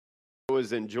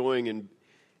Was enjoying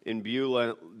in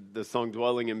Beulah, the song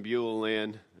Dwelling in Beulah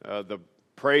Land, the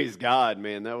praise God,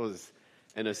 man, that was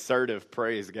an assertive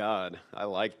praise God. I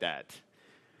like that.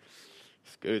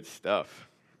 It's good stuff.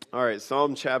 All right,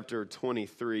 Psalm chapter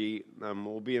 23,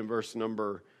 we'll be in verse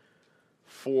number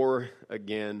 4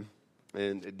 again,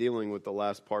 and dealing with the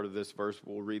last part of this verse,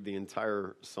 we'll read the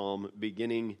entire psalm,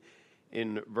 beginning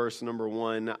in verse number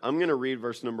 1. I'm going to read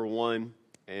verse number 1,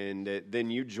 and then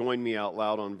you join me out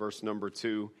loud on verse number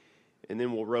 2, and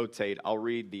then we'll rotate. I'll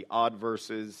read the odd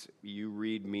verses.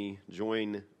 You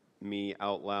join me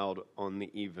out loud on the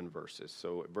even verses.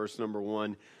 So verse number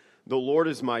 1, the Lord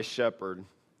is my shepherd,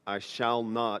 I shall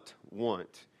not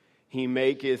want. He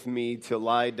maketh me to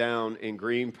lie down in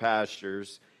green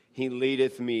pastures. He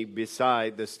leadeth me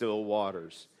beside the still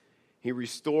waters. He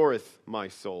restoreth my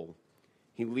soul.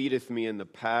 He leadeth me in the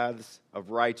paths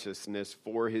of righteousness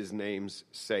for his name's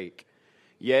sake.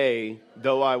 Yea,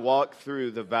 though I walk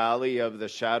through the valley of the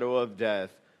shadow of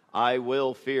death, I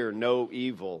will fear no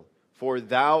evil, for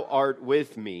thou art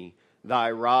with me,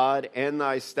 thy rod and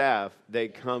thy staff, they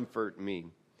comfort me.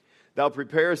 Thou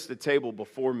preparest a table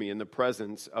before me in the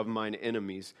presence of mine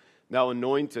enemies. Thou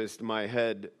anointest my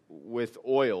head with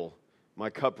oil, my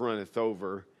cup runneth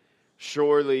over.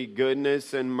 Surely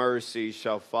goodness and mercy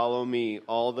shall follow me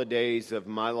all the days of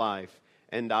my life,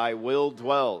 and I will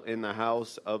dwell in the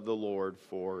house of the Lord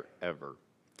forever.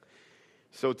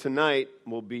 So tonight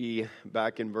we'll be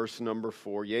back in verse number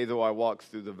 4. Yea, though I walk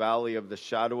through the valley of the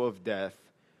shadow of death,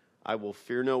 I will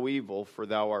fear no evil, for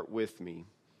thou art with me.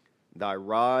 Thy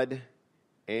rod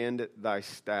and thy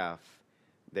staff,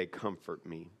 they comfort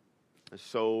me.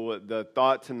 So the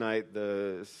thought tonight,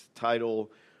 the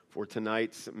title for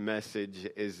tonight's message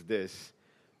is this: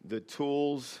 the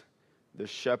tools the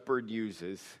shepherd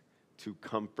uses to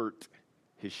comfort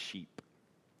his sheep.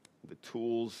 The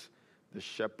tools the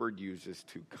shepherd uses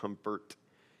to comfort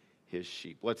his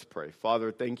sheep. Let's pray.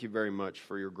 Father, thank you very much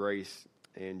for your grace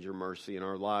and your mercy in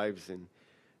our lives, and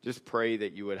just pray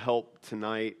that you would help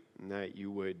tonight and that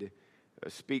you would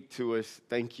speak to us.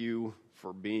 Thank you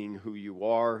for being who you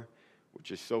are,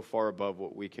 which is so far above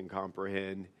what we can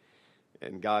comprehend.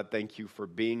 And God, thank you for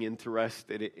being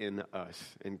interested in us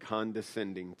and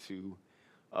condescending to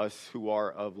us who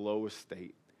are of low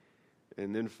estate.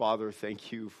 And then, Father,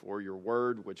 thank you for your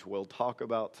word, which we'll talk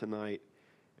about tonight.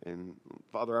 And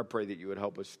Father, I pray that you would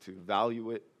help us to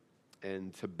value it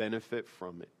and to benefit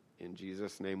from it. In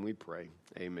Jesus' name we pray.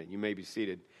 Amen. You may be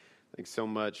seated. Thanks so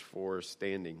much for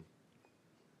standing.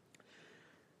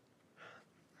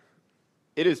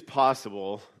 It is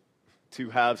possible to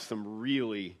have some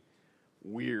really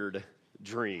weird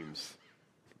dreams.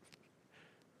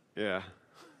 Yeah.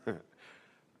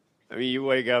 I mean, you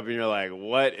wake up and you're like,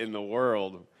 what in the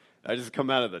world? I just come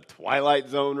out of the Twilight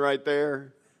Zone right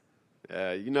there.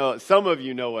 Some of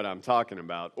you know what I'm talking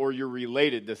about, or you're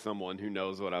related to someone who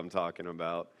knows what I'm talking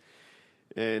about.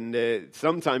 And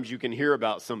sometimes you can hear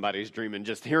about somebody's dream, and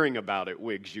just hearing about it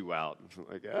wigs you out. It's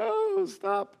like, oh,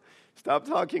 stop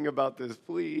talking about this,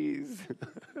 please.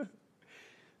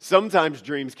 Sometimes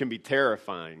dreams can be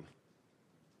terrifying.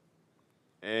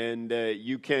 And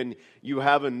you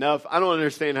have enough, I don't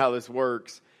understand how this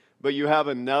works, but you have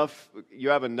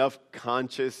enough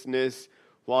consciousness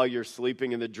while you're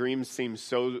sleeping, and the dreams seem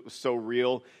so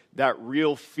real that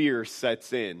real fear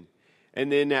sets in. And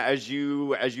then as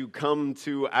you come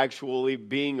to actually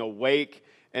being awake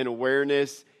and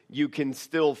awareness, you can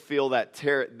still feel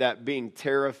that being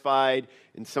terrified,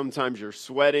 and sometimes you're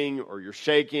sweating or you're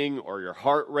shaking or your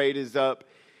heart rate is up.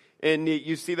 And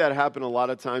you see that happen a lot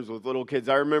of times with little kids.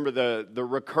 I remember the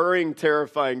recurring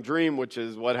terrifying dream, which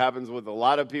is what happens with a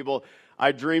lot of people.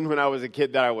 I dreamed when I was a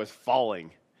kid that I was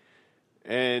falling.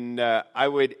 And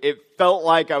it felt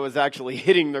like I was actually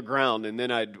hitting the ground, and then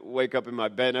I'd wake up in my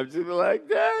bed and I'd just be like,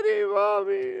 Daddy,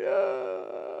 Mommy,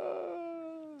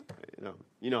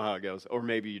 You know how it goes, or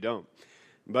maybe you don't.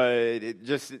 But it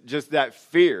just that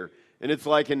fear, and it's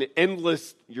like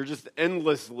you're just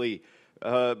endlessly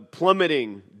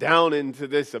plummeting down into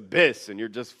this abyss, and you're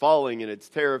just falling, and it's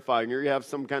terrifying. Or you have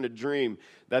some kind of dream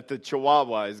that the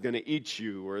chihuahua is going to eat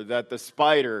you, or that the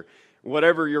spider,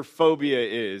 whatever your phobia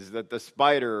is, that the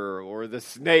spider or the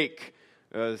snake.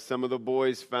 Some of the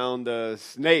boys found a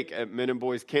snake at Men and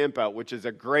Boys Campout, which is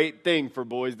a great thing for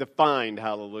boys to find,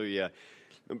 hallelujah.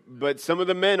 But some of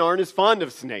the men aren't as fond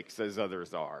of snakes as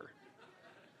others are.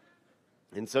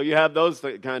 And so you have those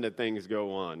kind of things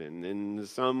go on. And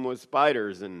some with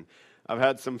spiders. And I've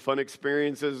had some fun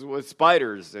experiences with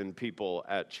spiders and people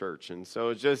at church. And so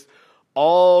it's just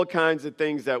all kinds of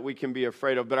things that we can be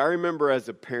afraid of. But I remember as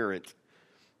a parent,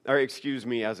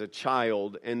 as a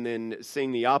child, and then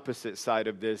seeing the opposite side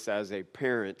of this as a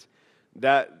parent,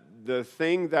 that the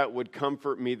thing that would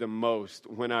comfort me the most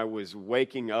when I was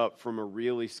waking up from a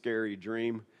really scary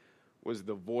dream was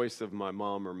the voice of my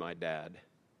mom or my dad.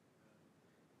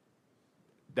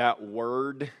 That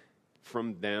word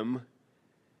from them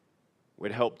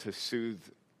would help to soothe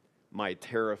my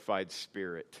terrified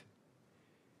spirit.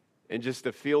 And just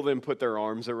to feel them put their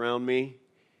arms around me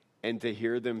and to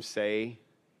hear them say,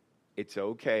 "It's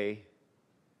okay.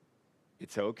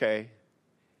 It's okay.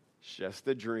 It's just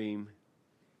a dream.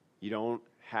 You don't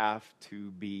have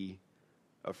to be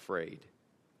afraid."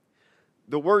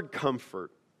 The word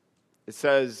comfort, it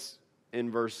says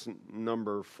in verse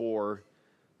number 4,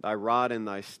 "Thy rod and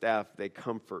thy staff, they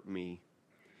comfort me."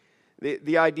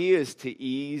 The idea is to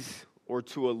ease or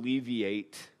to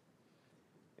alleviate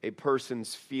a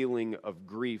person's feeling of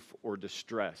grief or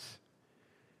distress.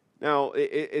 Now,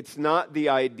 it's not the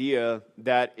idea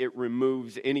that it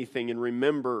removes anything, and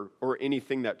remember, or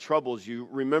anything that troubles you.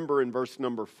 Remember in verse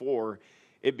number 4,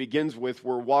 it begins with,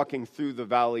 we're walking through the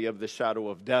valley of the shadow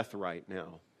of death right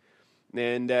now.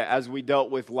 And as we dealt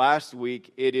with last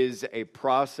week, it is a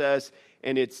process,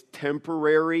 and it's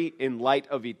temporary in light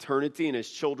of eternity. And as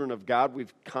children of God,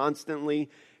 we've constantly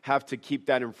have to keep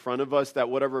that in front of us, that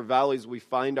whatever valleys we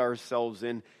find ourselves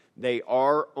in, they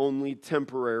are only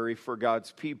temporary for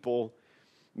God's people.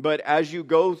 But as you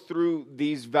go through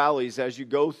these valleys, as you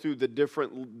go through the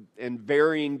different and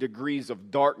varying degrees of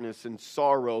darkness and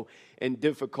sorrow and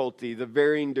difficulty, the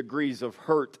varying degrees of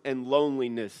hurt and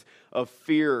loneliness, of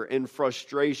fear and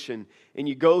frustration, and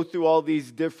you go through all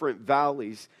these different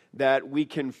valleys that we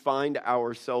can find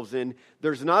ourselves in,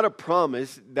 there's not a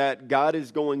promise that God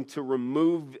is going to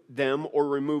remove them or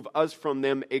remove us from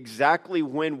them exactly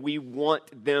when we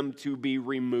want them to be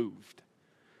removed.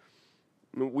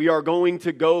 We are going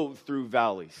to go through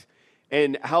valleys.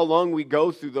 And how long we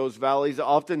go through those valleys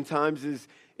oftentimes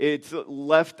it's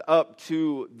left up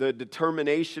to the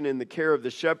determination and the care of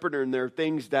the shepherd, and there are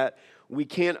things that we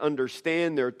can't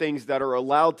understand. There are things that are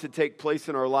allowed to take place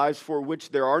in our lives for which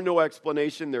there are no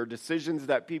explanation. There are decisions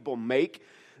that people make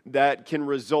that can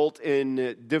result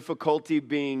in difficulty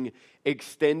being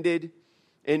extended.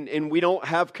 And we don't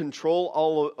have control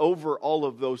over all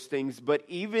of those things. But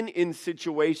even in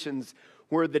situations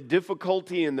where the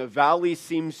difficulty in the valley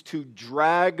seems to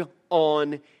drag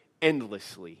on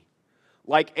endlessly,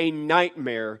 like a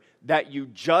nightmare that you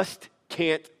just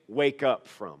can't wake up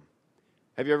from.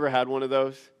 Have you ever had one of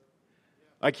those?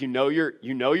 Like you know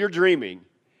you're dreaming,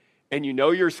 and you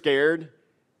know you're scared,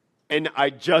 and I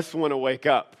just want to wake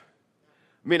up.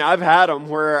 I mean, I've had them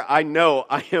where I know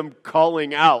I am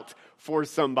calling out for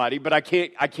somebody, but I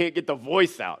can't get the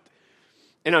voice out.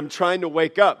 And I'm trying to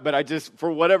wake up, but I just,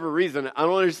 for whatever reason, I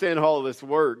don't understand how all this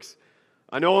works.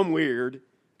 I know I'm weird,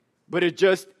 but it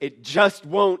just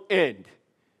won't end.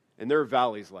 And there are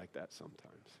valleys like that sometimes.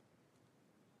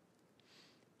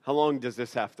 How long does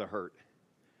this have to hurt?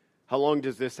 How long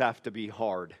does this have to be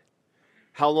hard?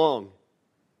 How long?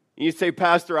 And you say,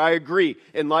 Pastor, I agree.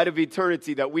 In light of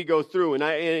eternity that we go through, and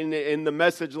in the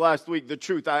message last week, the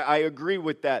truth, I agree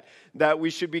with that we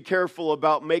should be careful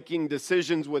about making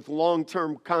decisions with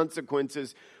long-term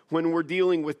consequences when we're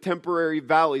dealing with temporary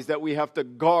valleys, that we have to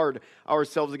guard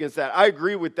ourselves against that. I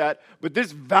agree with that, but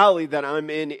this valley that I'm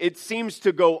in, it seems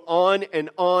to go on and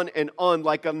on and on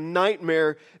like a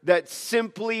nightmare that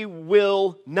simply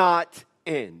will not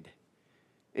end.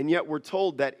 And yet we're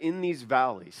told that in these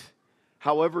valleys,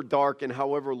 however dark and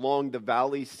however long the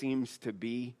valley seems to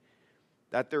be,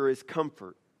 that there is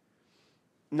comfort.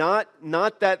 Not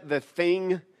that the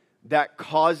thing that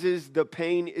causes the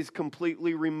pain is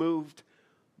completely removed,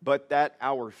 but that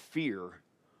our fear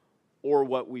or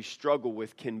what we struggle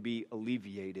with can be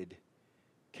alleviated,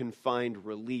 can find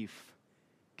relief,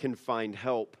 can find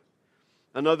help.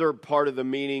 Another part of the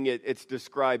meaning, it's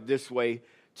described this way: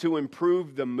 to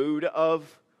improve the mood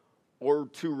of, or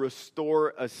to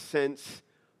restore a sense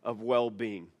of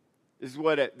well-being.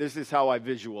 This is how I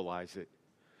visualize it.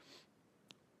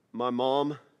 My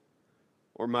mom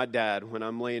or my dad, when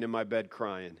I'm laying in my bed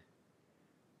crying,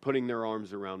 putting their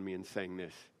arms around me and saying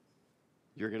this: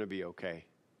 "You're going to be okay."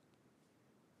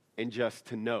 And just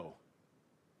to know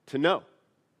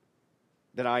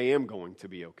that I am going to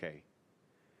be okay.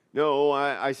 No,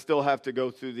 I still have to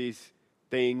go through these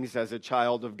things as a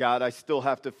child of God. I still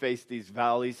have to face these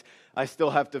valleys. I still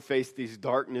have to face these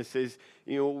darknesses.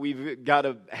 You know, we've got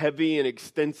a heavy and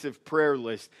extensive prayer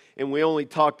list, and we only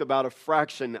talked about a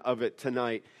fraction of it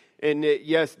tonight. And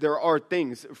yes, there are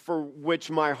things for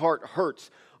which my heart hurts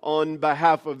on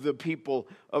behalf of the people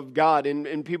of God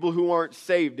and people who aren't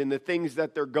saved and the things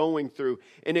that they're going through.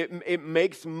 And it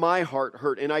makes my heart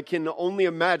hurt. And I can only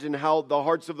imagine how the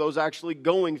hearts of those actually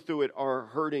going through it are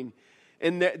hurting.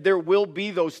 And there will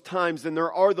be those times, and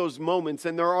there are those moments,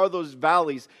 and there are those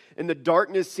valleys, and the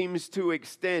darkness seems to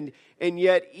extend. And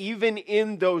yet, even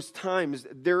in those times,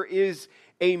 there is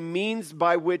a means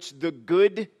by which the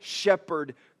good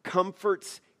shepherd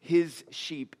comforts his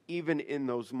sheep, even in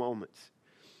those moments.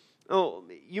 Oh,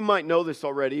 you might know this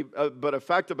already, but a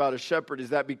fact about a shepherd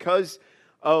is that because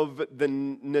of the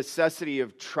necessity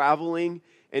of traveling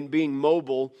and being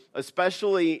mobile,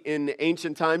 especially in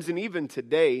ancient times and even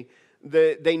today,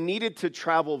 they needed to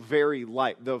travel very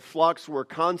light. The flocks were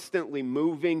constantly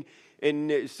moving,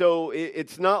 and so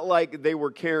it's not like they were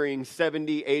carrying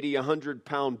 70, 80,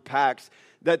 100-pound packs.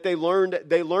 That they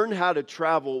learned how to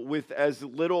travel with as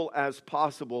little as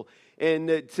possible, and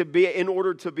in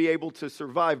order to be able to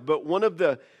survive. But one of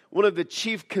the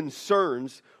chief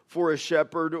concerns for a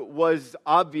shepherd was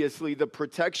obviously the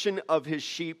protection of his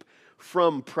sheep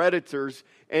from predators,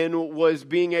 and was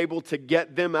being able to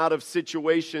get them out of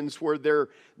situations where their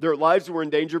lives were in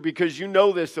danger, because you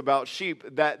know this about sheep,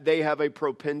 that they have a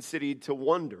propensity to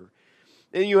wander.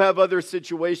 And you have other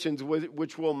situations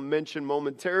which we'll mention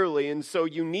momentarily. And so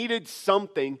you needed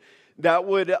something that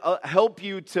would help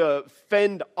you to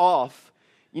fend off.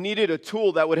 You needed a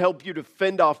tool that would help you to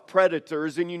fend off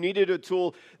predators. And you needed a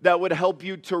tool that would help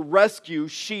you to rescue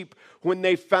sheep when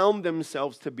they found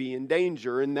themselves to be in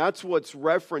danger. And that's what's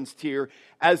referenced here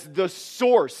as the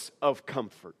source of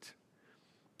comfort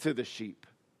to the sheep.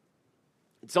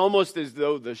 It's almost as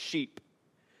though the sheep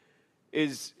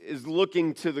is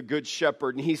looking to the good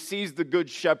shepherd, and he sees the good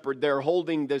shepherd there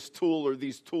holding this tool or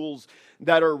these tools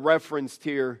that are referenced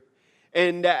here.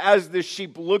 And as the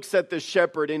sheep looks at the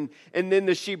shepherd, and then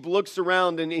the sheep looks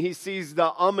around and he sees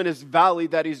the ominous valley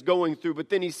that he's going through, but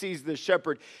then he sees the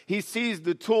shepherd. He sees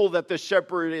the tool that the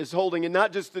shepherd is holding, and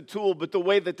not just the tool, but the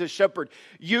way that the shepherd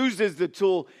uses the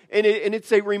tool. And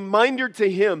it's a reminder to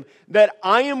him that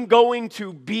I am going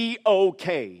to be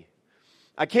okay.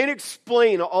 I can't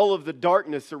explain all of the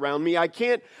darkness around me. I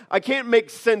can't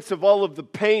make sense of all of the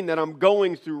pain that I'm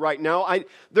going through right now.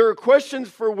 There are questions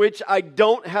for which I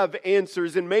don't have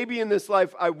answers, and maybe in this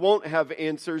life I won't have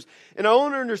answers. And I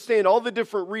won't understand all the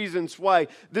different reasons why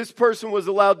this person was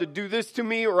allowed to do this to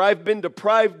me, or I've been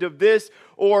deprived of this,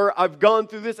 or I've gone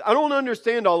through this. I don't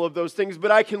understand all of those things,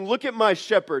 but I can look at my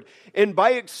shepherd, and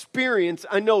by experience,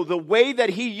 I know the way that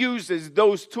he uses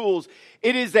those tools,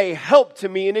 it is a help to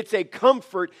me, and it's a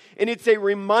comfort, and it's a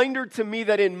reminder to me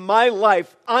that in my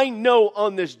life, I know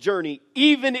on this journey,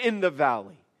 even in the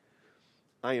valley,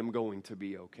 I am going to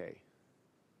be okay.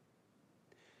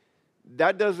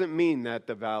 That doesn't mean that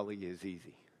the valley is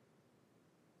easy.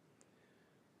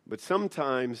 But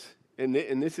sometimes, and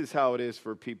this is how it is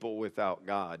for people without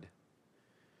God,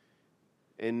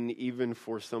 and even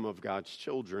for some of God's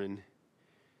children,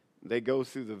 they go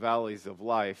through the valleys of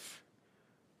life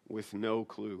with no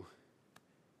clue.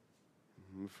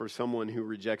 For someone who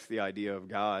rejects the idea of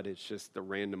God, it's just a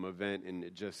random event and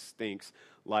it just stinks.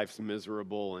 Life's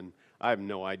miserable and I have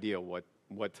no idea what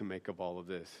to make of all of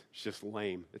this. It's just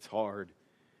lame. It's hard.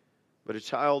 But a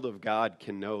child of God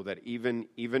can know that even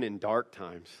in dark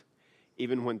times,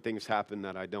 even when things happen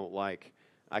that I don't like,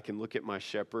 I can look at my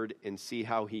shepherd and see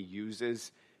how he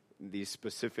uses these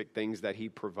specific things that he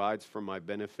provides for my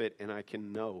benefit, and I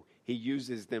can know he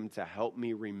uses them to help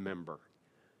me remember.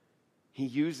 He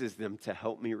uses them to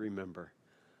help me remember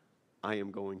I am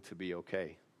going to be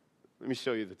okay. Let me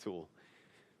show you the tool.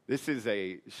 This is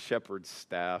a shepherd's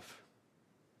staff.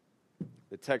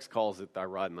 The text calls it thy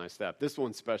rod and thy staff. This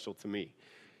one's special to me,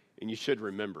 and you should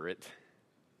remember it.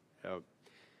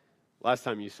 Last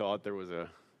time you saw it, there was a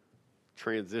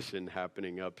transition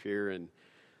happening up here, and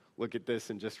look at this,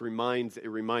 and just reminds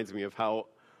me of how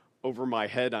over my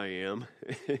head I am,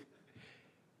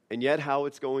 and yet how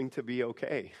it's going to be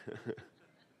okay.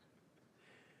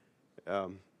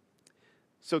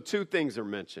 So two things are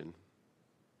mentioned,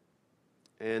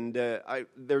 and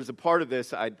there's a part of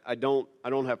this I don't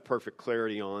have perfect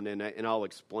clarity on, and I'll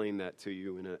explain that to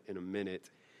you in a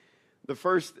minute. The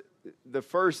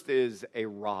first is a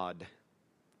rod.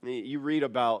 You read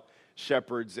about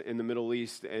shepherds in the Middle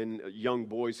East and young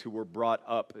boys who were brought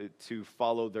up to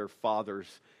follow their fathers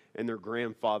and their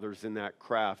grandfathers in that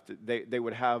craft. They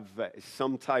would have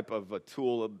some type of a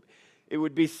tool. It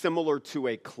would be similar to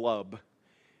a club.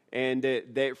 And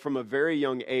they, from a very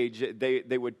young age,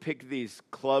 they would pick these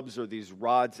clubs or these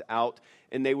rods out,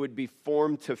 and they would be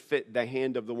formed to fit the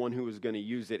hand of the one who was going to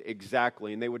use it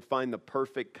exactly. And they would find the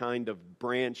perfect kind of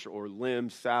branch or limb,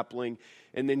 sapling,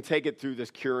 and then take it through this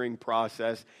curing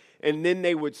process. And then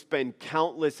they would spend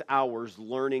countless hours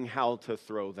learning how to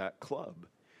throw that club.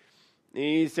 And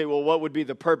you say, well, what would be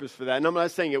the purpose for that? And I'm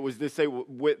not saying it was this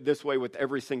way with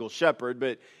every single shepherd,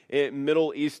 but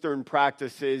Middle Eastern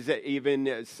practices,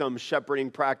 even some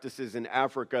shepherding practices in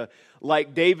Africa,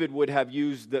 like David would have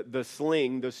used the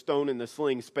sling, the stone and the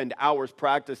sling, spend hours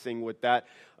practicing with that.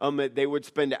 They would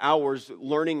spend hours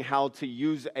learning how to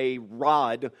use a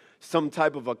rod, some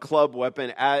type of a club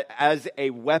weapon, as a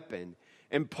weapon.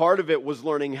 And part of it was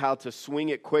learning how to swing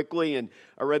it quickly. And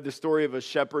I read the story of a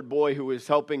shepherd boy who was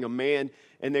helping a man,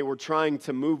 and they were trying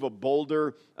to move a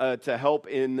boulder to help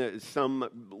in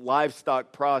some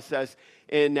livestock process.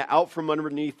 And out from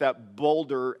underneath that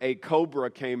boulder, a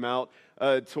cobra came out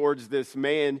towards this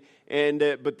man. And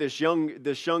but this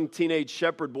young teenage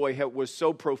shepherd boy was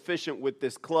so proficient with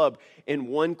this club, in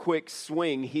one quick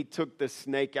swing, he took the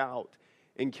snake out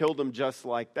and killed him just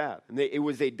like that. And it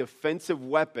was a defensive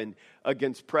weapon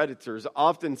against predators.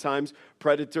 Oftentimes,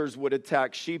 predators would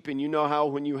attack sheep, and you know how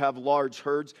when you have large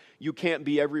herds, you can't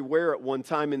be everywhere at one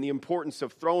time, and the importance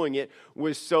of throwing it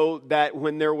was so that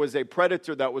when there was a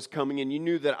predator that was coming, and you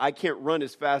knew that I can't run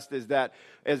as fast as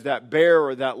that bear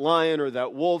or that lion or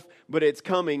that wolf, but it's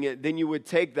coming, then you would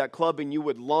take that club and you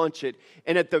would launch it,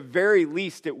 and at the very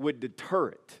least, it would deter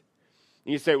it.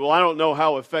 And you say, well, I don't know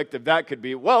how effective that could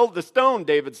be. Well, the stone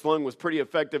David slung was pretty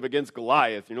effective against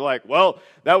Goliath. And you're like, well,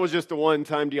 that was just a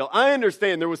one-time deal. I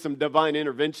understand there was some divine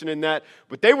intervention in that,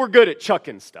 but they were good at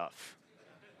chucking stuff.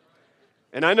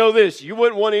 And I know this, you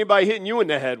wouldn't want anybody hitting you in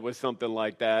the head with something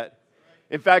like that.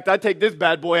 In fact, I take this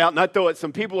bad boy out and I throw it,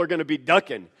 some people are going to be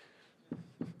ducking.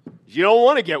 You don't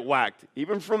want to get whacked,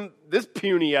 even from this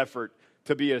puny effort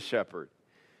to be a shepherd.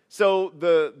 So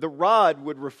the rod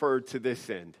would refer to this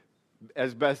end,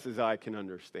 as best as I can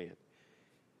understand.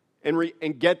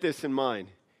 And get this in mind,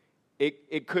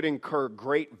 it could incur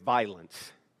great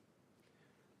violence,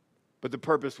 but the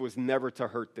purpose was never to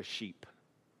hurt the sheep.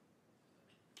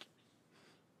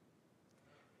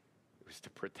 It was to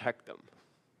protect them.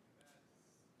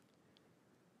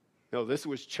 No, this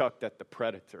was chucked at the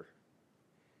predator.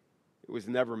 It was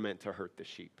never meant to hurt the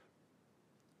sheep.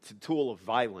 It's a tool of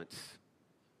violence,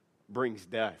 brings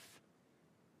death,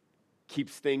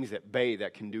 keeps things at bay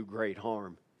that can do great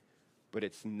harm, but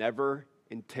it's never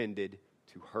intended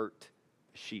to hurt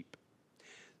the sheep.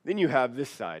 Then you have this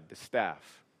side, the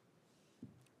staff.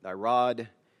 Thy rod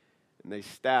and thy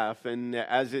staff, and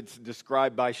as it's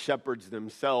described by shepherds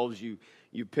themselves, you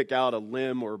pick out a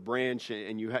limb or a branch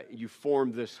and you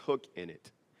form this hook in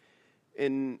it.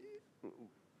 And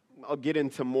I'll get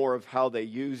into more of how they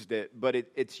used it, but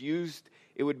it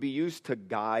would be used to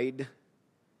guide.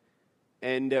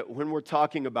 And when we're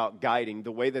talking about guiding,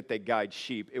 the way that they guide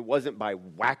sheep, it wasn't by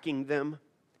whacking them.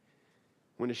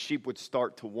 When a sheep would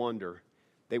start to wander,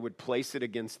 they would place it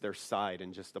against their side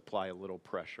and just apply a little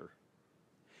pressure.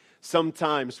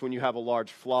 Sometimes when you have a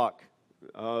large flock,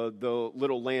 the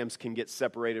little lambs can get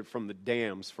separated from the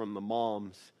dams, from the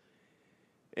moms.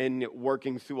 And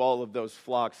working through all of those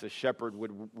flocks, a shepherd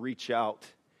would reach out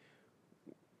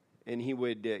and he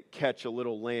would catch a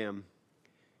little lamb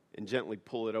and gently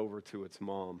pull it over to its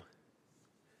mom.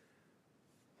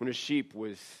 When a sheep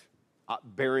was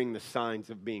bearing the signs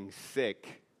of being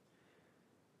sick,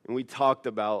 and we talked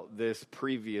about this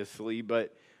previously,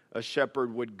 but a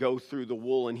shepherd would go through the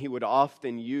wool and he would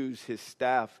often use his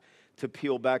staff to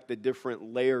peel back the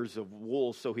different layers of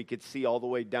wool so he could see all the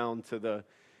way down to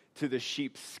the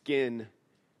sheep's skin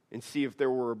and see if there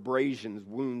were abrasions,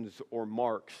 wounds, or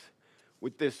marks.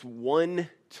 With this one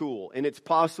tool, and it's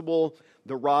possible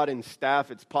the rod and staff,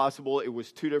 it's possible it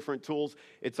was two different tools.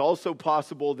 It's also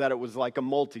possible that it was like a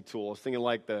multi-tool. I was thinking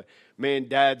like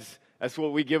that's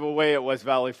what we give away at West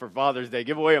Valley for Father's Day.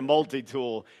 Give away a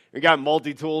multi-tool. We got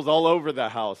multi-tools all over the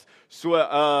house.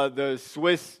 The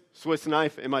Swiss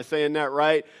knife, am I saying that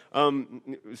right?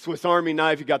 Swiss Army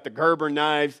knife, you got the Gerber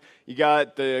knives, you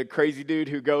got the crazy dude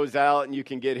who goes out and you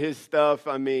can get his stuff.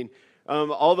 I mean,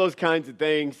 all those kinds of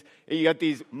things. And you got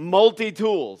these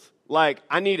multi-tools. Like,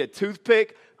 I need a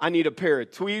toothpick, I need a pair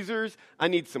of tweezers, I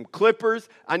need some clippers,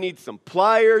 I need some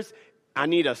pliers, I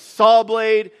need a saw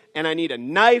blade, and I need a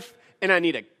knife, and I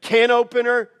need a can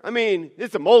opener. I mean,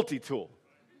 it's a multi-tool.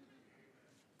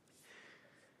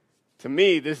 To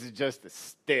me, this is just a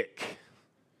stick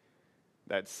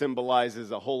that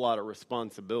symbolizes a whole lot of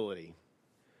responsibility.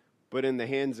 But in the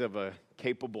hands of a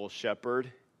capable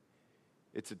shepherd,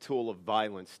 It's a tool of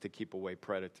violence to keep away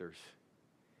predators.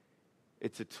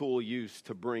 It's a tool used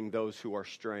to bring those who are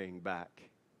straying back.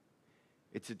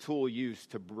 It's a tool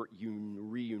used to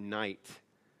reunite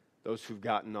those who've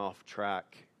gotten off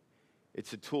track.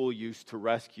 It's a tool used to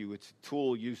rescue. It's a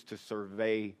tool used to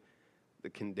survey the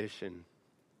condition.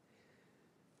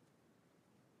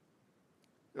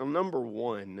 Now, number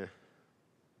one,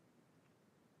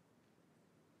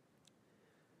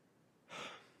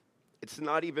 it's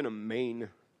not even a main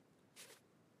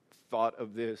thought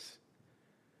of this,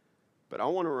 but I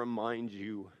want to remind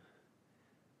you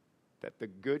that the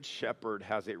Good Shepherd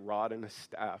has a rod and a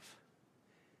staff,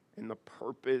 and the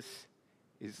purpose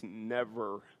is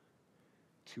never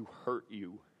to hurt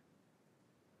you.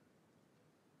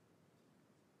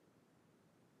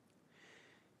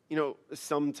 You know,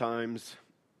 sometimes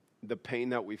the pain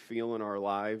that we feel in our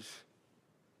lives,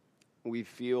 we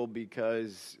feel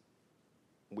because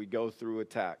we go through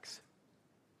attacks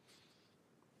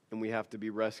and we have to be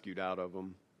rescued out of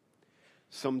them.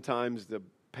 Sometimes the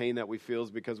pain that we feel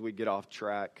is because we get off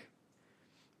track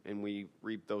and we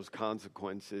reap those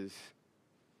consequences.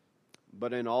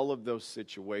 But in all of those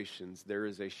situations, there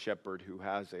is a shepherd who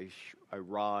has a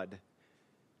rod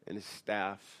and a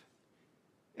staff,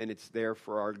 and it's there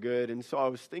for our good. And so I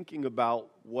was thinking about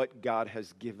what God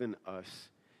has given us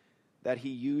that he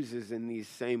uses in these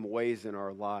same ways in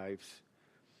our lives.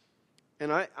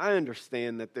 And I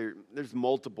understand that there's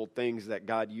multiple things that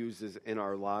God uses in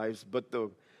our lives, but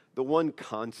the one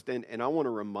constant, and I want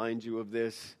to remind you of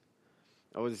this,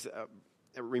 I was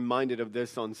reminded of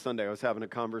this on Sunday. I was having a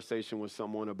conversation with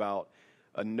someone about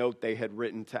a note they had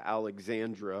written to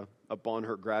Alexandra upon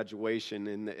her graduation,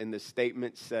 and the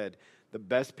statement said, "The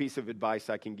best piece of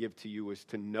advice I can give to you is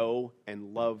to know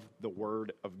and love the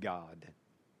Word of God."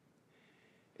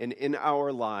 And in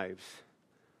our lives,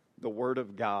 the Word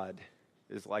of God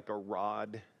is like a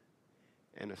rod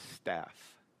and a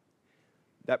staff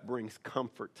that brings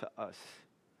comfort to us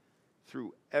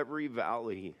through every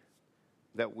valley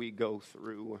that we go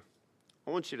through.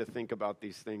 I want you to think about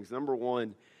these things. Number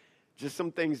one, just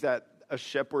some things that a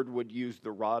shepherd would use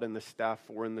the rod and the staff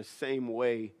for. In the same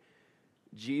way,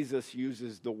 Jesus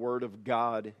uses the Word of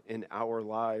God in our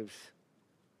lives.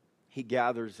 He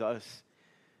gathers us.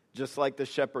 Just like the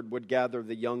shepherd would gather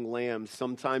the young lambs,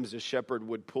 sometimes the shepherd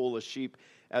would pull a sheep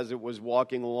as it was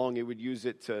walking along. He would use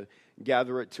it to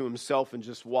gather it to himself and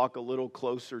just walk a little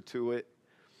closer to it.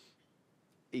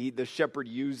 The shepherd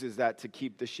uses that to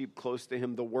keep the sheep close to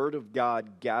him. The Word of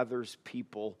God gathers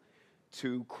people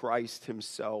to Christ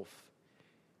himself.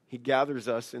 He gathers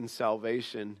us in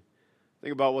salvation.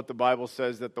 Think about what the Bible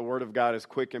says, that the Word of God is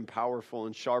quick and powerful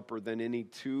and sharper than any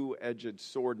two-edged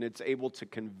sword, and it's able to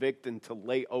convict and to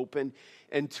lay open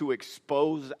and to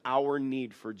expose our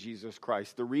need for Jesus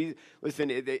Christ.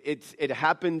 It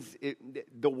happens,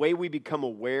 the way we become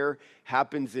aware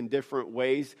happens in different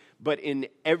ways, but in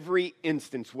every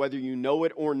instance, whether you know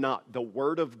it or not, the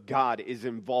Word of God is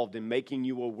involved in making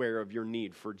you aware of your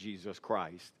need for Jesus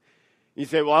Christ. You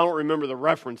say, well, I don't remember the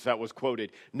reference that was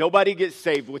quoted. Nobody gets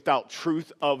saved without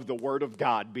truth of the Word of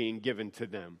God being given to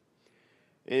them.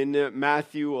 In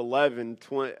Matthew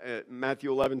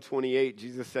 11:28,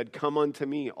 Jesus said, "Come unto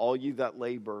me, all ye that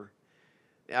labor."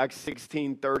 Acts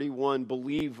 16:31,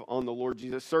 believe on the Lord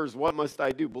Jesus. Sirs, what must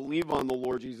I do? Believe on the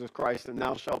Lord Jesus Christ, and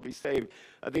thou shalt be saved.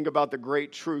 I think about the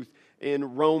great truth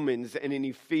in Romans and in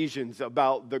Ephesians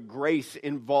about the grace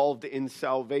involved in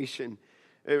salvation.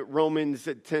 Romans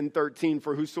 10:13,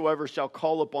 for whosoever shall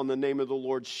call upon the name of the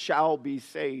Lord shall be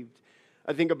saved.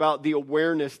 I think about the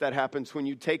awareness that happens when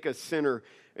you take a sinner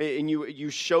and you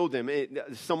show them,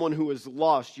 someone who is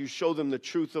lost, you show them the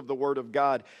truth of the Word of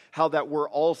God, how that we're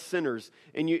all sinners.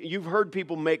 And you've heard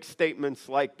people make statements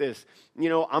like this,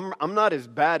 I'm not as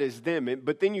bad as them,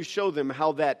 but then you show them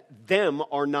how that them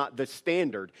are not the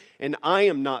standard, and I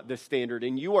am not the standard,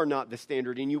 and you are not the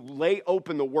standard, and you lay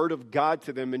open the Word of God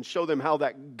to them and show them how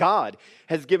that God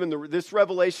has given this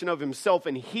revelation of Himself,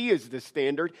 and He is the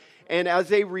standard. And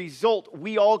as a result,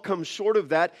 we all come short of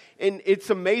that. And it's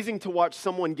amazing to watch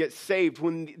someone get saved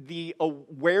when the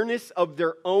awareness of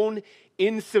their own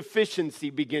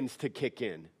insufficiency begins to kick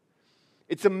in.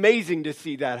 It's amazing to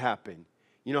see that happen.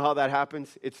 You know how that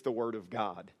happens? It's the Word of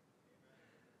God.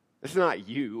 It's not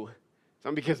you. It's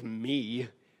not because me.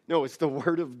 No, it's the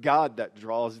Word of God that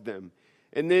draws them.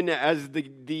 And then as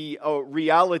the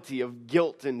reality of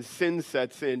guilt and sin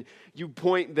sets in, you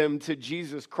point them to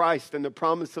Jesus Christ and the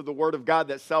promise of the Word of God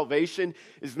that salvation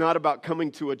is not about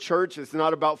coming to a church. It's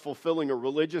not about fulfilling a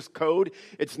religious code.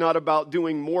 It's not about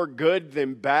doing more good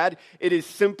than bad. It is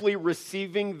simply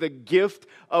receiving the gift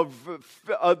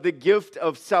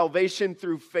of salvation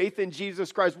through faith in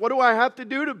Jesus Christ. What do I have to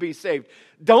do to be saved?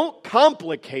 Don't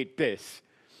complicate this.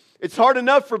 It's hard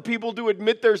enough for people to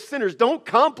admit they're sinners. Don't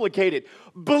complicate it.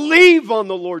 Believe on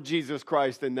the Lord Jesus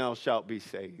Christ and thou shalt be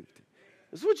saved.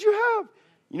 That's what you have.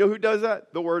 You know who does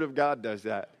that? The Word of God does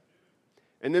that.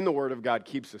 And then the Word of God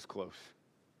keeps us close.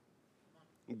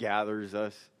 It gathers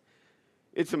us.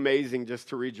 It's amazing just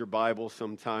to read your Bible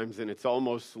sometimes, and it's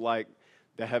almost like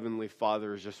the Heavenly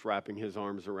Father is just wrapping His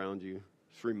arms around you,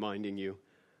 just reminding you,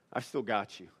 I still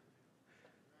got you.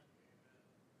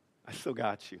 I still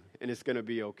got you, and it's going to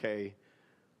be okay.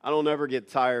 I don't ever get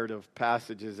tired of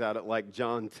passages out of like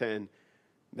John 10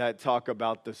 that talk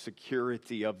about the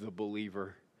security of the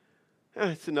believer.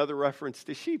 It's another reference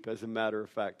to sheep, as a matter of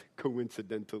fact,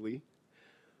 coincidentally.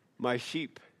 My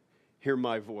sheep hear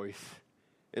my voice,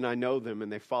 and I know them,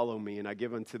 and they follow me, and I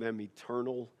give unto them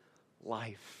eternal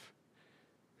life.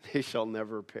 They shall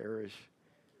never perish.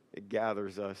 It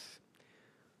gathers us.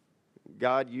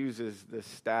 God uses the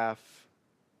staff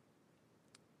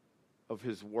of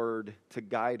His Word to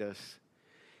guide us.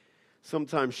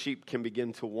 Sometimes sheep can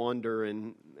begin to wander,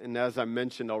 and as I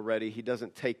mentioned already, He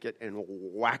doesn't take it and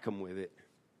whack them with it.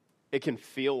 It can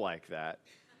feel like that,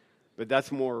 but that's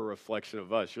more a reflection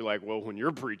of us. You're like, well, when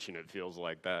you're preaching, it feels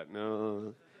like that.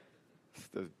 No, it's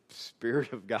the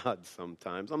Spirit of God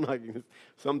sometimes.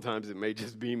 Sometimes it may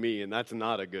just be me, and that's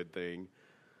not a good thing.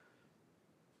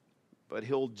 But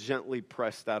He'll gently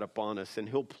press that upon us, and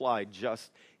He'll apply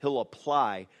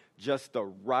just the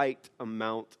right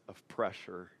amount of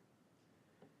pressure.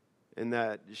 And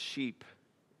that sheep,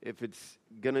 if it's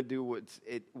going to do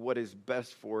what is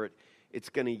best for it, it's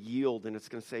going to yield, and it's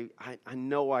going to say, I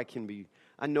know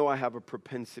I have a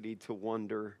propensity to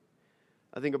wander.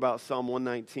 I think about Psalm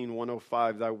 119,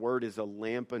 105, thy word is a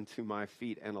lamp unto my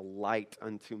feet and a light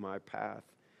unto my path.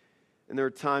 And there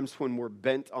are times when we're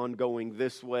bent on going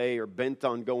this way or bent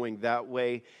on going that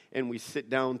way, and we sit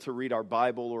down to read our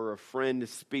Bible, or a friend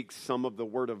speaks some of the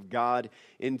Word of God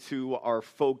into our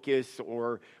focus,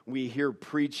 or we hear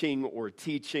preaching or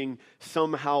teaching.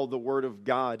 Somehow the Word of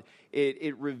God,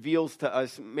 it reveals to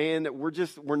us, man, that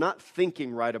we're not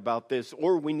thinking right about this,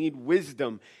 or we need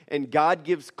wisdom, and God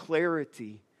gives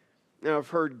clarity. Now, I've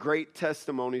heard great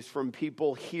testimonies from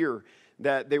people here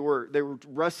that they were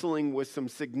wrestling with some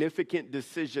significant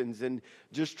decisions and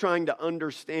just trying to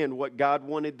understand what God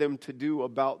wanted them to do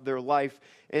about their life.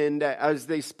 And as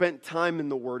they spent time in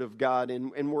the Word of God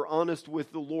and were honest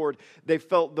with the Lord, they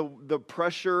felt the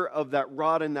pressure of that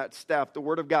rod and that staff, the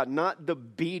Word of God, not the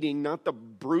beating, not the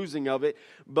bruising of it,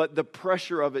 but the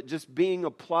pressure of it just being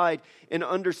applied and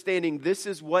understanding this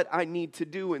is what I need to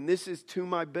do and this is to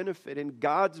my benefit. And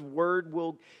God's Word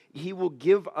He will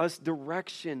give us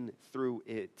direction through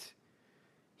it.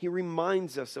 He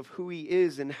reminds us of who He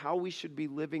is and how we should be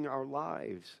living our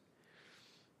lives.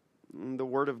 And the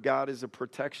Word of God is a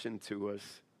protection to us.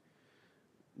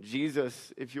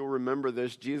 Jesus, if you'll remember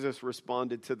this, Jesus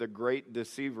responded to the great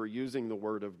deceiver using the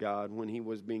Word of God when He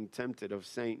was being tempted of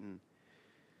Satan.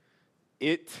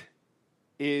 It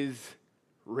is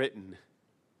written.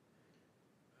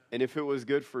 And if it was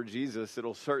good for Jesus,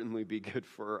 it'll certainly be good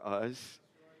for us.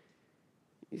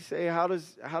 You say, how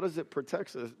does it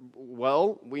protect us?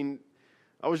 Well,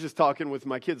 I was just talking with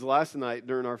my kids last night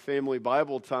during our family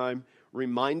Bible time,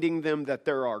 reminding them that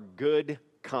there are good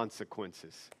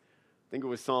consequences. I think it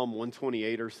was Psalm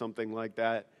 128 or something like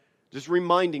that. Just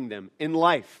reminding them, in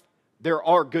life, there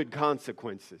are good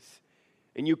consequences.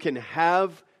 And you can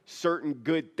have certain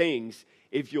good things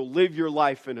if you'll live your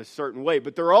life in a certain way.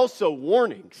 But there are also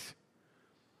warnings.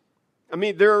 I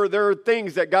mean, there are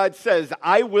things that God says,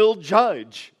 I will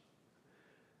judge.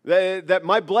 That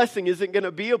my blessing isn't going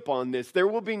to be upon this. There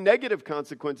will be negative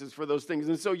consequences for those things.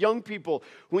 And so young people,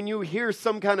 when you hear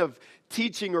some kind of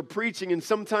teaching or preaching, and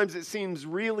sometimes it seems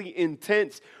really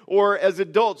intense, or as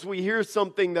adults, we hear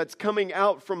something that's coming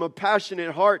out from a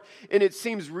passionate heart, and it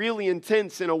seems really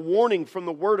intense, and a warning from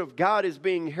the Word of God is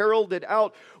being heralded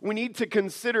out, we need to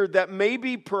consider that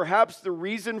maybe perhaps the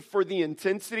reason for the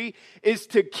intensity is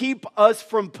to keep us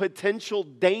from potential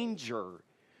danger.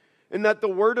 And that the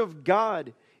Word of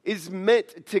God is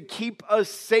meant to keep us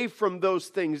safe from those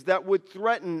things that would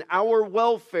threaten our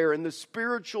welfare and the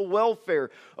spiritual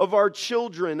welfare of our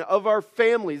children, of our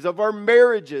families, of our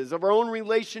marriages, of our own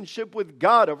relationship with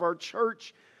God, of our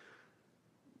church.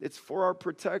 It's for our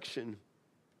protection.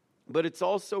 But it's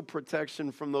also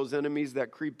protection from those enemies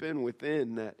that creep in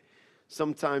within, that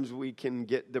sometimes we can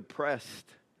get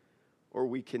depressed, or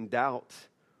we can doubt,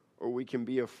 or we can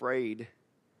be afraid.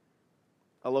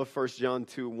 I love 1 John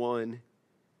 2:1.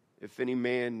 If any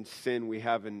man sin, we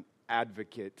have an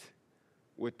advocate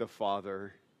with the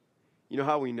Father. You know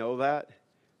how we know that?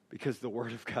 Because the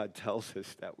Word of God tells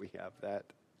us that we have that.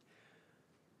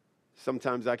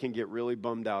 Sometimes I can get really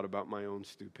bummed out about my own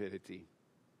stupidity.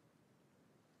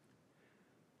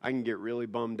 I can get really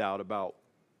bummed out about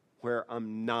where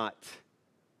I'm not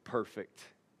perfect.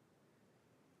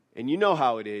 And you know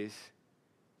how it is.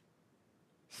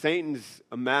 Satan's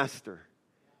a master.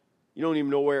 You don't even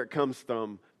know where it comes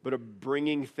from, but of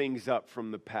bringing things up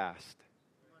from the past.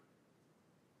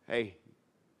 Hey.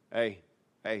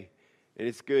 And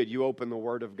it's good. You open the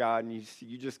Word of God and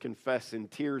you just confess in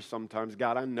tears sometimes,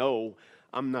 God, I know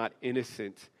I'm not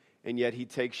innocent. And yet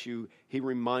he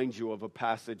reminds you of a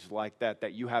passage like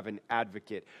that you have an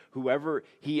advocate,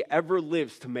 he ever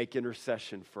lives to make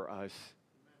intercession for us.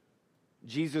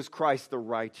 Jesus Christ the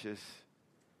righteous.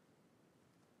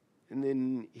 And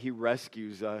then he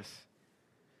rescues us.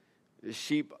 The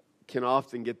sheep can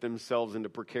often get themselves into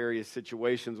precarious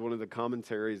situations. One of the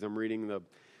commentaries I'm reading,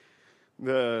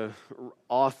 the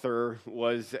author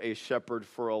was a shepherd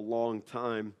for a long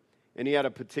time, and he had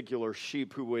a particular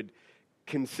sheep who would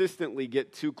consistently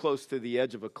get too close to the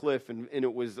edge of a cliff, and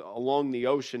it was along the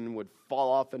ocean, and would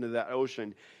fall off into that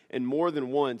ocean. And more than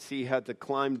once, he had to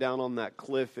climb down on that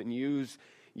cliff and use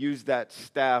that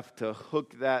staff to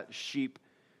hook that sheep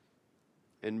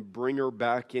and bring her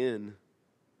back in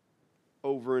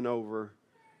over and over.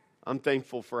 I'm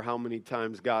thankful for how many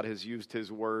times God has used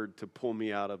His Word to pull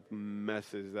me out of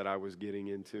messes that I was getting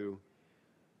into.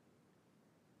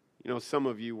 You know, some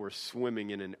of you were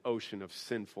swimming in an ocean of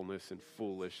sinfulness and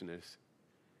foolishness.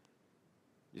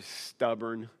 Just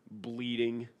stubborn,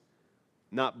 bleeding.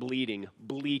 Not bleeding,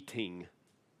 bleating.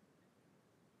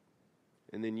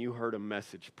 And then you heard a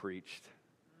message preached.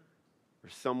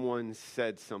 Or someone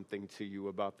said something to you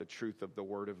about the truth of the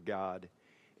Word of God.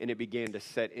 And it began to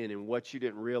set in. And what you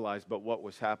didn't realize, but what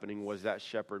was happening was that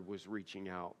shepherd was reaching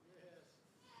out.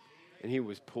 And he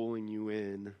was pulling you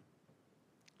in.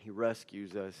 He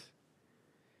rescues us.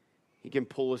 He can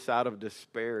pull us out of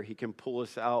despair. He can pull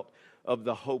us out of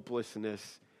the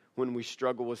hopelessness when we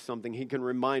struggle with something. He can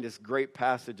remind us great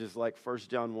passages like 1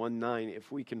 John 1:9.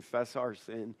 If we confess our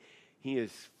sin, He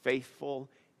is faithful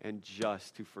and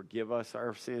just to forgive us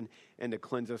our sin and to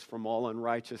cleanse us from all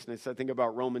unrighteousness. I think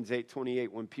about Romans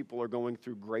 8:28 when people are going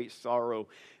through great sorrow.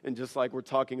 And just like we're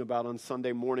talking about on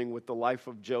Sunday morning with the life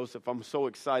of Joseph, I'm so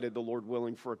excited, the Lord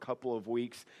willing, for a couple of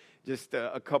weeks. Just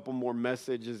a couple more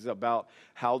messages about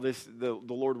how the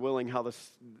Lord willing, how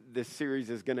this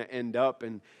series is going to end up,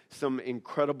 and some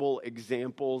incredible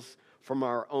examples from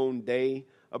our own day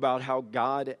about how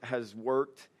God has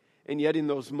worked. And yet in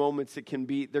those moments there can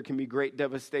be great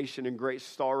devastation and great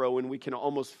sorrow, and we can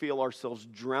almost feel ourselves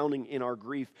drowning in our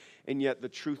grief. And yet the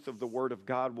truth of the Word of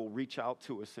God will reach out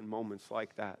to us in moments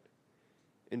like that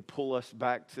and pull us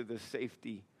back to the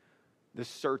safety, the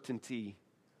certainty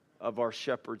of our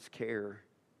shepherd's care.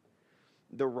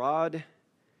 The rod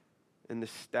and the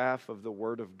staff of the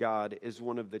Word of God is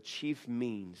one of the chief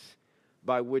means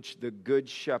by which the good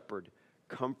shepherd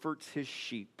comforts his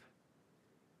sheep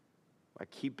by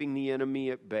keeping the enemy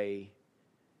at bay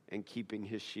and keeping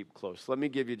his sheep close. Let me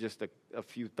give you just a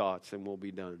few thoughts and we'll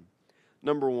be done.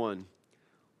 Number one,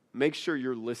 make sure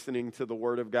you're listening to the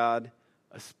Word of God,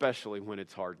 especially when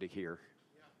it's hard to hear.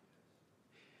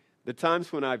 The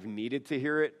times when I've needed to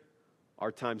hear it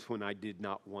are times when I did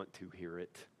not want to hear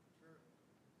it.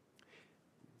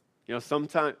 You know,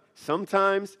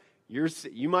 sometimes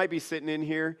you might be sitting in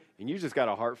here and you just got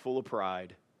a heart full of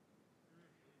pride.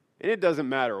 And it doesn't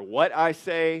matter what I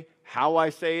say, how I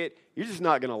say it, you're just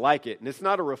not going to like it. And it's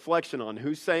not a reflection on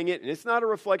who's saying it, and it's not a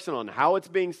reflection on how it's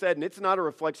being said, and it's not a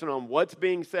reflection on what's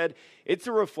being said. It's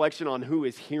a reflection on who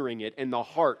is hearing it and the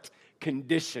heart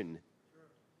condition.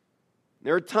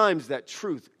 There are times that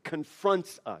truth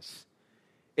confronts us.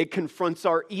 It confronts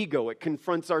our ego. It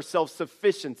confronts our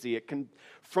self-sufficiency. It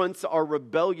confronts our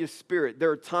rebellious spirit. There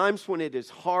are times when it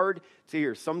is hard to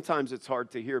hear. Sometimes it's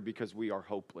hard to hear because we are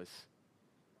hopeless.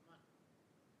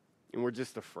 And we're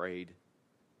just afraid.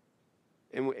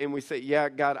 And we say, yeah,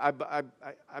 God,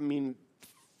 I mean,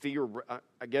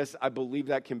 I guess I believe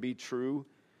that can be true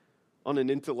on an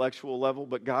intellectual level,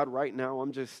 but God, right now,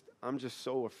 I'm just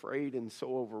so afraid and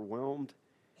so overwhelmed.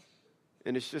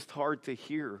 And it's just hard to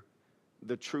hear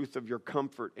the truth of your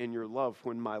comfort and your love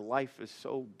when my life is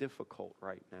so difficult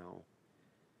right now.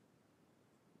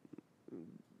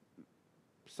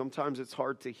 Sometimes it's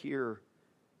hard to hear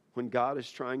when God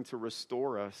is trying to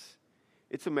restore us.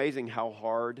 It's amazing how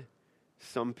hard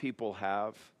some people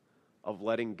have of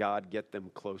letting God get them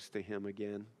close to him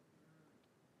again.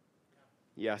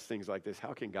 You ask things like this: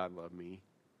 how can God love me?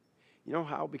 You know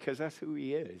how? Because that's who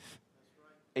he is.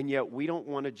 And yet we don't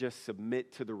want to just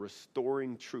submit to the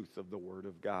restoring truth of the Word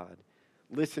of God.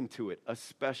 Listen to it,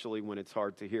 especially when it's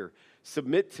hard to hear.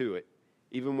 Submit to it,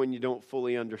 even when you don't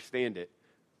fully understand it.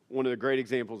 One of the great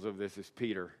examples of this is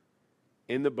Peter.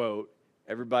 In the boat,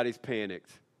 everybody's panicked.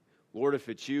 Lord, if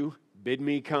it's you, bid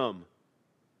me come.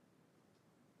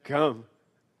 Come.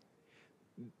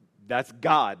 That's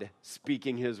God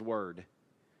speaking his word.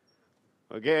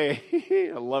 Okay,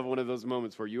 I love one of those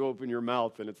moments where you open your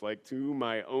mouth and it's like, to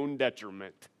my own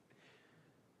detriment.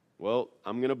 Well,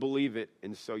 I'm going to believe it,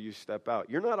 and so you step out.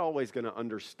 You're not always going to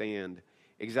understand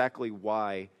exactly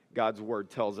why God's word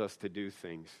tells us to do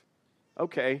things.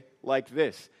 Okay, like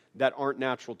this, that aren't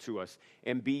natural to us.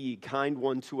 And be ye kind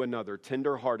one to another,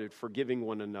 tenderhearted, forgiving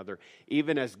one another,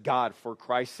 even as God, for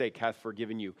Christ's sake, hath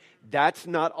forgiven you. That's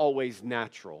not always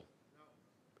natural.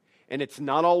 And it's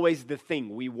not always the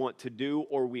thing we want to do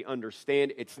or we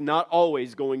understand. It's not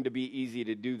always going to be easy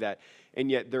to do that.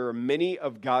 And yet there are many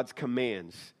of God's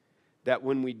commands that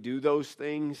when we do those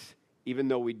things, even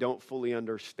though we don't fully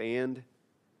understand,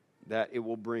 that it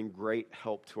will bring great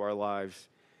help to our lives.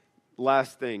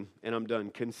 Last thing, and I'm done.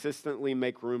 Consistently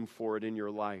make room for it in your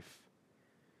life.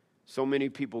 So many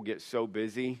people get so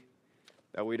busy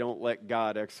that we don't let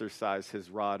God exercise his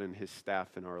rod and his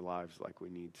staff in our lives like we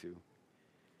need to.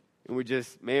 And we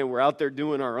just, we're out there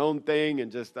doing our own thing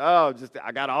and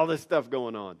I got all this stuff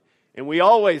going on. And we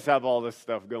always have all this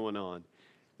stuff going on.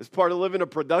 It's part of living a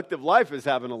productive life is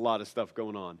having a lot of stuff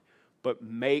going on. But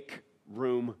make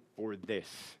room for this.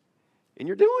 And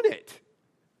you're doing it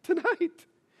tonight.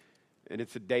 And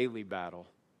it's a daily battle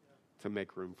to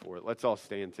make room for it. Let's all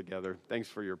stand together. Thanks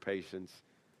for your patience.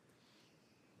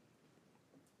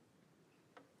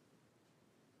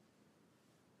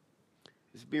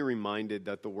 Just be reminded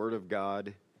that the Word of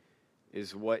God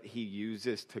is what he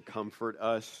uses to comfort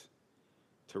us,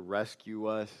 to rescue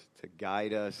us, to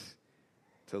guide us,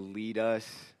 to lead us,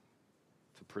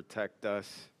 to protect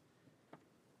us.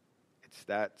 It's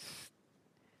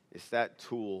that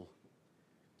tool.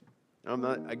 I'm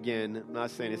not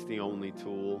saying it's the only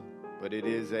tool, but it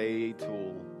is a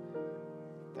tool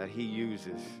that he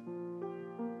uses.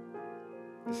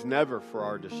 It's never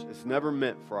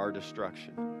meant for our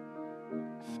destruction.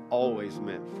 It's always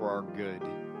meant for our good.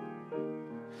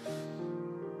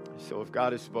 So if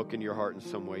God has spoken to your heart in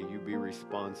some way, you be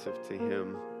responsive to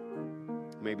him.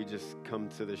 Maybe just come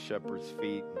to the shepherd's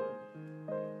feet.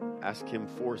 Ask him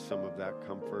for some of that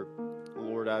comfort.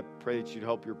 Lord, I pray that you'd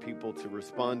help your people to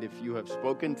respond if you have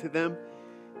spoken to them,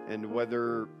 and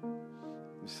whether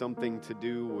something to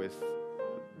do with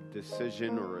a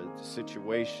decision or a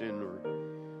situation or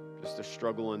just a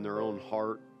struggle in their own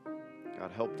heart,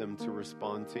 God, help them to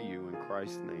respond to you in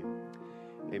Christ's name.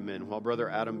 Amen. While Brother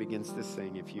Adam begins to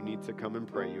sing, if you need to come and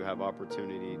pray, you have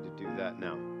opportunity to do that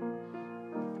now.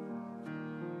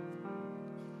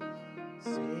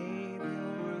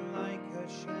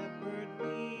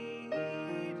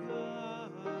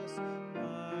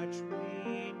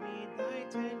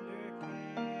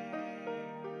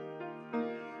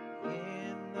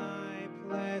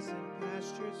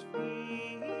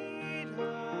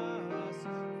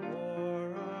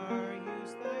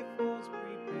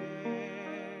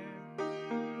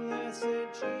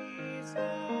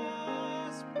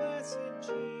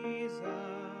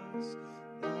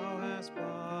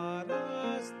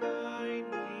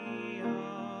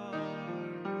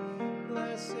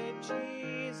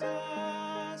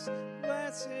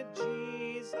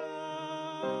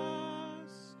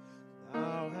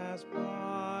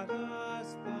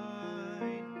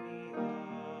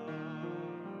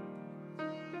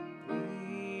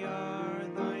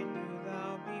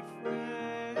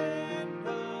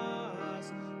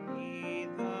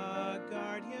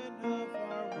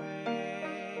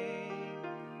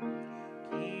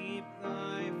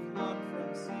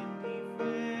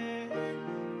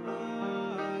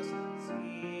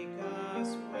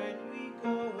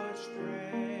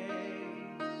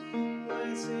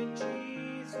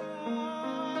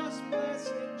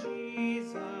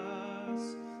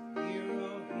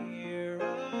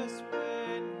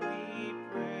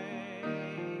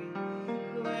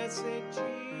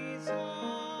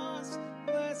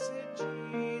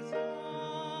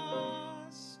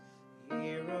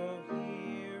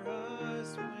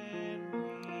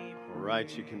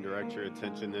 You can direct your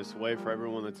attention this way. For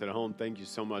everyone that's at home, thank you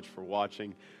so much for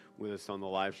watching. with us on the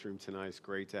live stream tonight. It's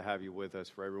great to have you with us.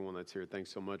 For everyone that's here,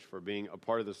 thanks so much for being a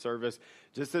part of the service.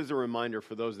 Just as a reminder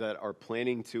for those that are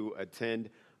planning to attend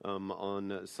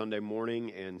on Sunday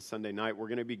morning and Sunday night, we're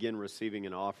going to begin receiving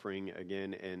an offering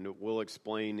again, and we'll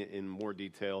explain in more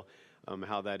detail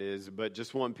how that is. But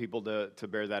just want people to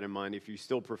bear that in mind. If you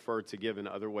still prefer to give in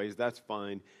other ways, that's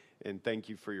fine. And thank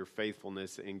you for your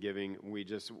faithfulness in giving. We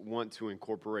just want to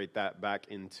incorporate that back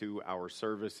into our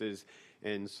services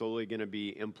and slowly going to be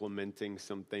implementing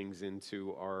some things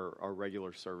into our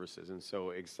regular services. And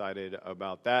so excited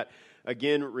about that.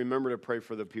 Again, remember to pray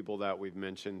for the people that we've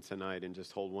mentioned tonight and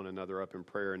just hold one another up in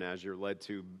prayer. And as you're led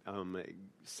to,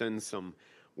 send some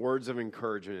words of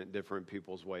encouragement at different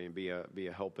people's way and be a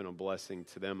help and a blessing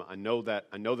to them. I know that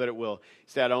it will.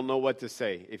 Say, I don't know what to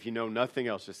say. If you know nothing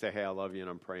else, just say, hey, I love you and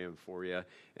I'm praying for you.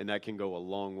 And that can go a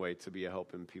long way to be a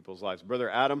help in people's lives. Brother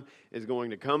Adam is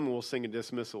going to come and we'll sing a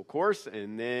dismissal course.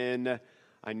 And then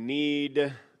I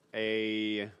need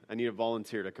a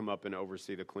volunteer to come up and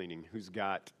oversee the cleaning. Who's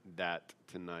got that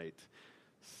tonight?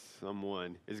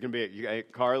 Someone is going to be,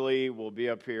 Carly will be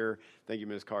up here. Thank you,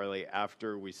 Ms. Carly.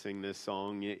 After we sing this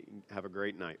song, have a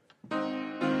great night. All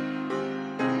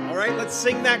right, let's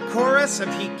sing that chorus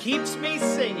of He Keeps Me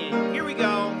Singing. Here we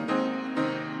go.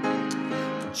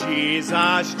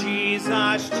 Jesus,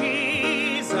 Jesus,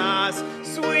 Jesus,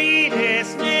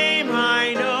 sweetest name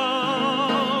I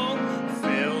know,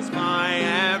 fills my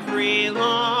every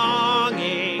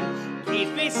longing, keeps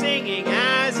me singing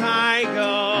as I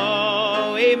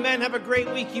go. Amen. Have a great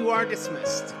week. You are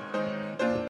dismissed.